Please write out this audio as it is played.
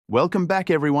Welcome back,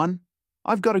 everyone.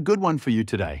 I've got a good one for you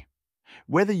today.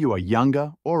 Whether you are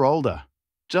younger or older,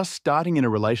 just starting in a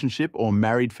relationship or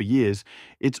married for years,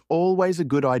 it's always a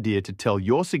good idea to tell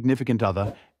your significant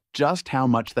other just how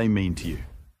much they mean to you.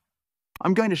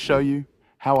 I'm going to show you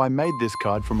how I made this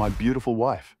card for my beautiful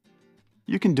wife.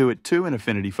 You can do it too in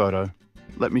Affinity Photo.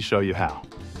 Let me show you how.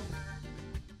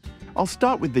 I'll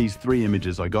start with these 3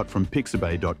 images I got from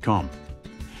pixabay.com.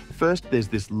 First, there's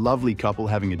this lovely couple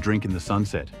having a drink in the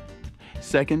sunset.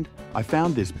 Second, I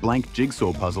found this blank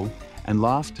jigsaw puzzle. And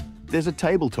last, there's a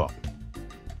tabletop.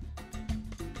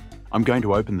 I'm going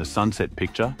to open the sunset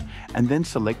picture and then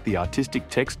select the artistic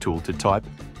text tool to type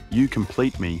 "You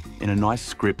complete me" in a nice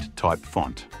script type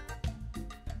font.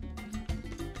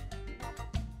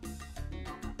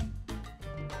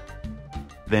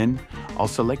 Then, I'll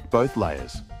select both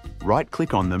layers,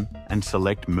 right-click on them and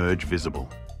select Merge Visible.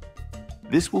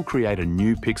 This will create a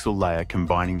new pixel layer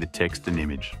combining the text and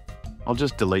image. I'll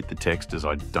just delete the text as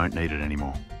I don't need it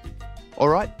anymore.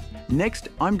 Alright, next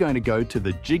I'm going to go to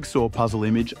the jigsaw puzzle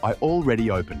image I already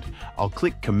opened. I'll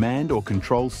click Command or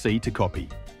Control-C to copy.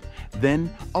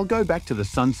 Then I'll go back to the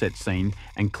sunset scene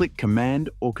and click Command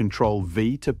or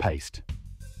Control-V to paste.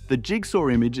 The jigsaw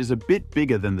image is a bit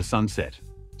bigger than the sunset,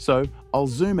 so I'll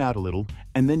zoom out a little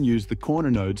and then use the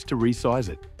corner nodes to resize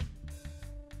it.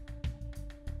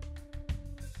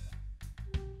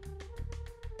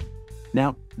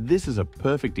 Now, this is a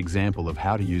perfect example of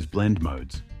how to use blend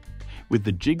modes. With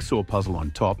the jigsaw puzzle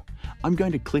on top, I'm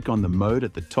going to click on the mode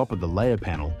at the top of the layer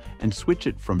panel and switch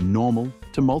it from normal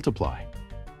to multiply.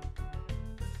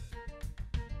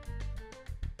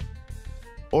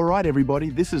 Alright everybody,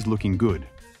 this is looking good.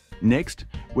 Next,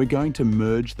 we're going to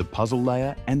merge the puzzle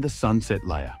layer and the sunset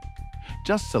layer.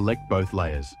 Just select both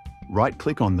layers,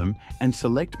 right-click on them and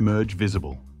select Merge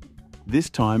Visible.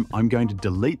 This time I'm going to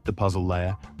delete the puzzle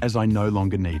layer as I no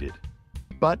longer need it.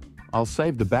 But I'll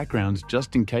save the backgrounds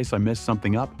just in case I mess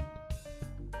something up.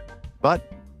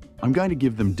 But I'm going to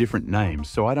give them different names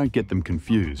so I don't get them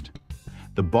confused.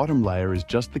 The bottom layer is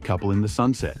just the couple in the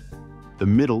sunset. The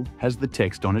middle has the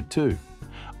text on it too.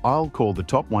 I'll call the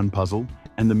top one Puzzle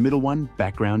and the middle one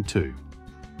Background 2.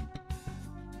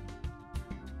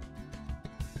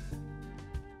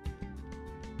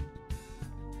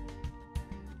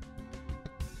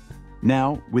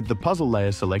 Now, with the puzzle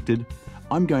layer selected,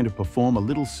 I'm going to perform a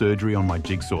little surgery on my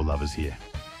jigsaw lovers here.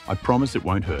 I promise it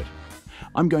won't hurt.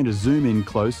 I'm going to zoom in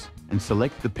close and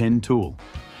select the pen tool.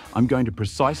 I'm going to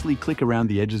precisely click around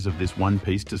the edges of this one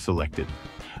piece to select it.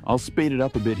 I'll speed it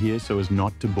up a bit here so as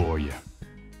not to bore you.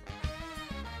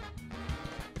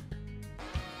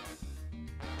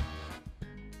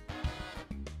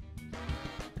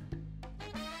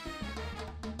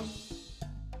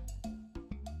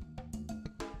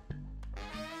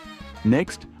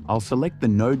 Next, I'll select the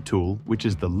Node tool, which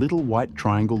is the little white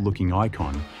triangle-looking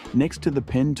icon next to the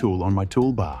Pen tool on my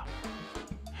toolbar.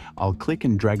 I'll click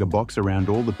and drag a box around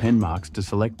all the pen marks to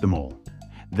select them all.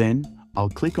 Then, I'll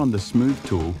click on the Smooth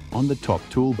tool on the top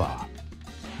toolbar.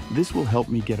 This will help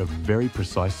me get a very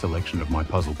precise selection of my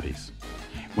puzzle piece.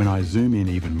 When I zoom in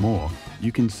even more,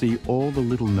 you can see all the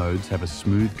little nodes have a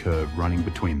smooth curve running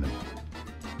between them.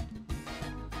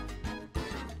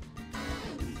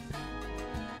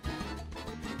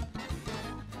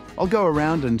 I'll go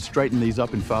around and straighten these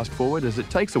up in fast forward as it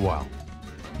takes a while.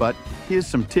 But here's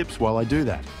some tips while I do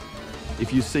that.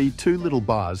 If you see 2 little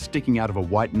bars sticking out of a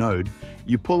white node,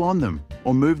 you pull on them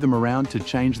or move them around to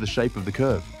change the shape of the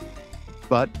curve.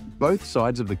 But both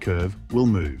sides of the curve will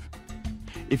move.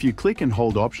 If you click and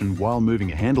hold Option while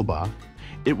moving a handlebar,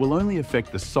 it will only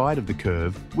affect the side of the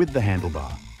curve with the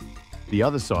handlebar. The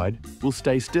other side will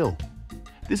stay still.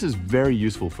 This is very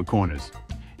useful for corners.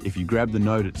 If you grab the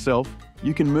node itself,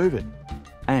 you can move it.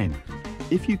 And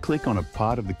if you click on a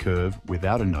part of the curve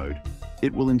without a node,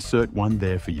 it will insert one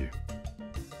there for you.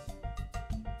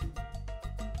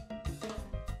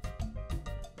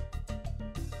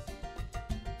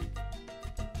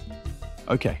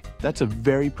 Okay, that's a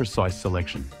very precise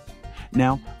selection.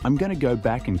 Now, I'm going to go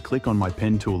back and click on my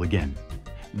pen tool again.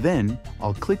 Then,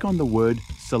 I'll click on the word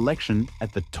Selection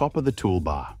at the top of the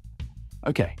toolbar.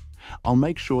 Okay. I'll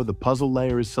make sure the puzzle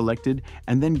layer is selected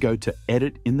and then go to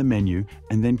Edit in the menu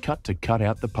and then cut to cut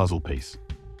out the puzzle piece.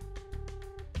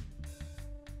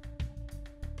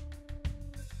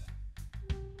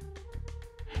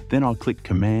 Then I'll click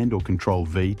Command or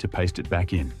Control-V to paste it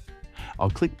back in. I'll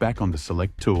click back on the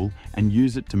Select tool and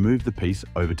use it to move the piece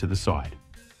over to the side.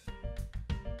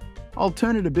 I'll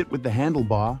turn it a bit with the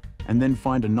handlebar and then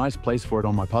find a nice place for it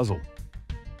on my puzzle.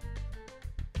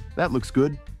 That looks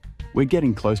good. We're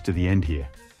getting close to the end here.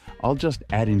 I'll just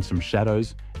add in some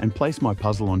shadows and place my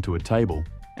puzzle onto a table,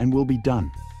 and we'll be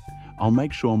done. I'll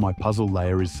make sure my puzzle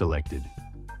layer is selected.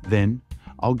 Then,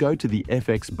 I'll go to the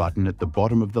FX button at the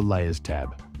bottom of the Layers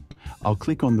tab. I'll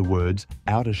click on the words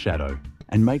Outer Shadow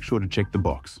and make sure to check the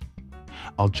box.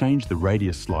 I'll change the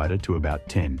radius slider to about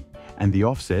 10 and the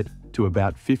offset to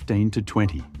about 15 to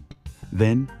 20.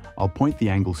 Then, I'll point the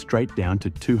angle straight down to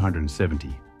 270.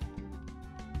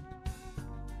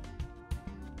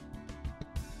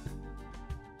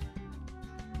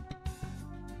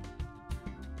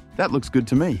 That looks good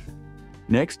to me.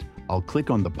 Next, I'll click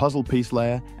on the puzzle piece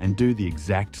layer and do the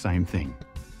exact same thing.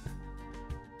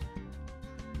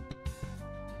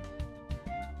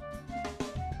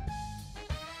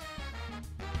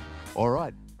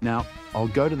 Alright, now I'll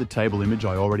go to the table image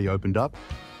I already opened up.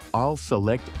 I'll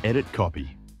select Edit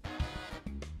Copy.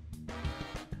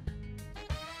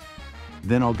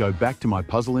 Then I'll go back to my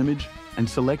puzzle image and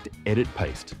select Edit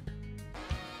Paste.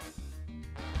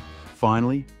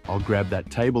 Finally, I'll grab that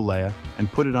table layer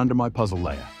and put it under my puzzle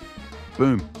layer.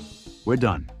 Boom, we're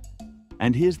done.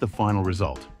 And here's the final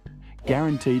result.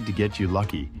 Guaranteed to get you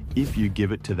lucky if you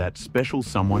give it to that special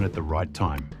someone at the right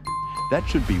time. That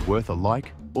should be worth a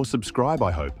like or subscribe,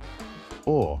 I hope.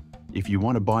 Or, if you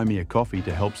want to buy me a coffee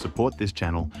to help support this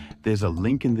channel, there's a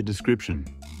link in the description.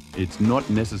 It's not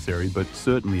necessary, but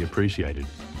certainly appreciated.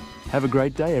 Have a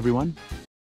great day, everyone.